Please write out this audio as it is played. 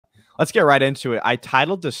Let's get right into it. I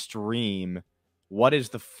titled the stream, "What is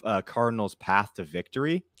the Cardinals' path to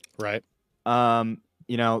victory?" Right.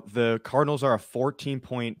 The Cardinals are a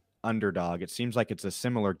 14-point underdog. It seems like it's a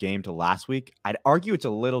similar game to last week. I'd argue it's a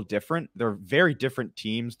little different. They're very different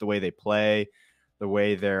teams, the way they play, the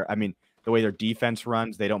way their defense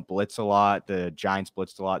runs. They don't blitz a lot. The Giants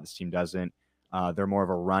blitzed a lot. This team doesn't. They're more of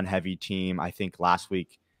a run-heavy team. I think last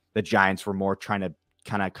week the Giants were more trying to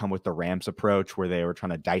kind of come with the Rams approach where they were trying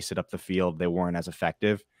to dice it up the field. They weren't as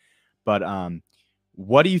effective. But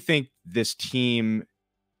what do you think this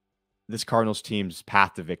Cardinals team's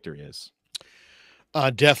path to victory is?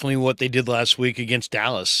 Definitely what they did last week against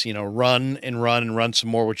Dallas. Run and run and run some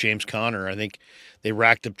more with James Conner. I think they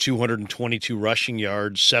racked up 222 rushing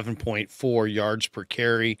yards, 7.4 yards per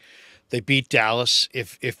carry. They beat Dallas.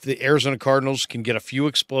 If the Arizona Cardinals can get a few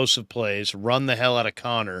explosive plays, run the hell out of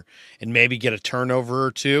Conner, and maybe get a turnover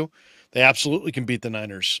or two, they absolutely can beat the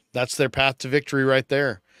Niners. That's their path to victory right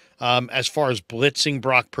there. As far as blitzing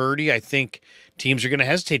Brock Purdy, I think teams are going to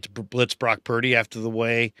hesitate to blitz Brock Purdy after the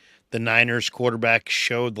way the Niners quarterback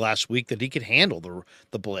showed last week that he could handle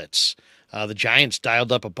the blitz. The Giants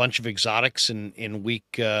dialed up a bunch of exotics in week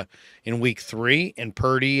 3, and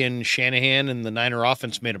Purdy and Shanahan and the Niner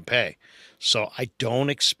offense made them pay. So I don't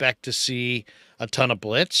expect to see a ton of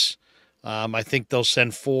blitz. I think they'll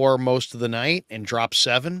send 4 most of the night and drop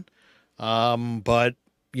 7. But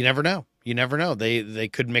you never know. You never know. They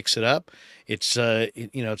could mix it up. It's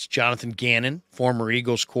Jonathan Gannon, former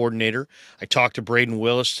Eagles coordinator. I talked to Braden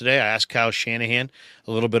Willis today. I asked Kyle Shanahan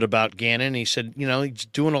a little bit about Gannon. He said, he's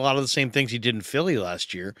doing a lot of the same things he did in Philly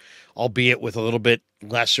last year, albeit with a little bit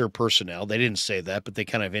lesser personnel. They didn't say that, but they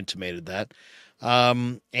kind of intimated that.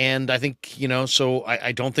 And I think, so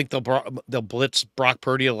I don't think they'll blitz Brock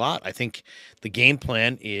Purdy a lot. I think the game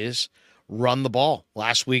plan is run the ball.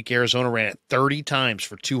 Last week, Arizona ran it 30 times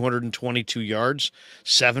for 222 yards,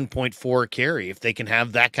 7.4 a carry. If they can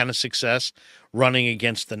have that kind of success running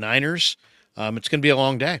against the Niners, it's going to be a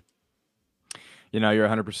long day. You're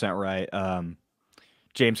 100% right.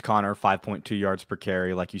 James Conner, 5.2 yards per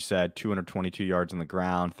carry. Like you said, 222 yards on the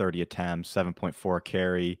ground, 30 attempts, 7.4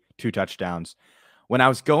 carry, 2 touchdowns. When I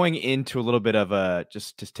was going into a little bit of a just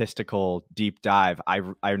statistical deep dive,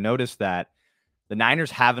 I noticed that the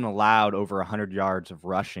Niners haven't allowed over 100 yards of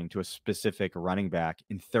rushing to a specific running back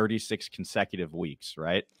in 36 consecutive weeks,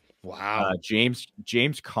 right? Wow. James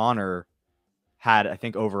Conner had, I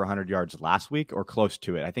think, over 100 yards last week or close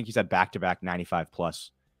to it. I think he's had back-to-back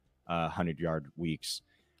 95-plus 100-yard weeks.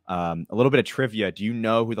 A little bit of trivia. Do you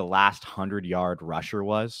know who the last 100-yard rusher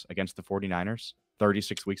was against the 49ers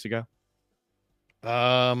 36 weeks ago?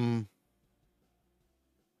 AFC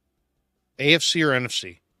or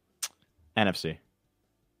NFC? NFC.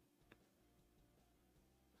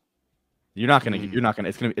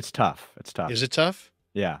 It's tough. It's tough. Is it tough?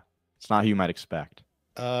 Yeah. It's not who you might expect.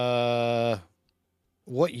 What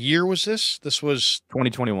year was this? This was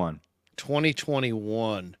 2021.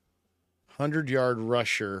 2021. 100-yard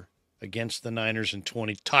rusher against the Niners in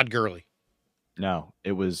Todd Gurley. No,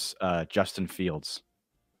 it was Justin Fields.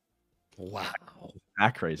 Wow.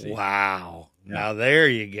 That crazy. Wow. Yeah. Now there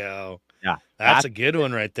you go. Yeah. That's a good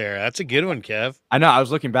one right there. That's a good one, Kev. I know. I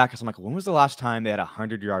was looking back because I'm like, when was the last time they had a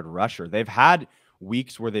 100-yard rusher? They've had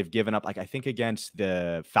weeks where they've given up, like I think against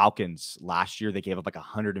the Falcons last year, they gave up like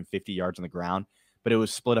 150 yards on the ground, but it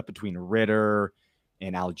was split up between Ritter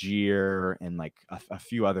and Algier and like a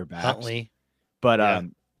few other backs. Huntley. But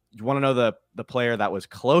you want to know the player that was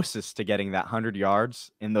closest to getting that 100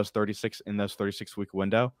 yards in those 36 week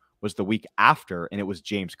window was the week after, and it was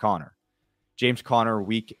James Conner. James Conner,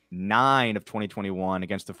 week 9 of 2021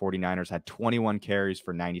 against the 49ers, had 21 carries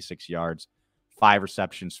for 96 yards, 5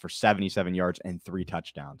 receptions for 77 yards, and 3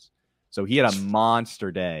 touchdowns. So he had a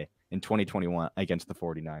monster day in 2021 against the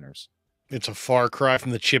 49ers. It's a far cry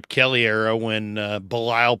from the Chip Kelly era when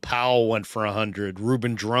Bilal Powell went for 100,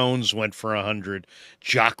 Reuben Drones went for 100,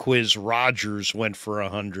 Jacquizz Rodgers went for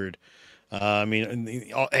 100.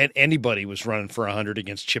 Anybody was running for 100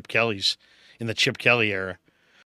 against Chip Kelly's in the Chip Kelly era.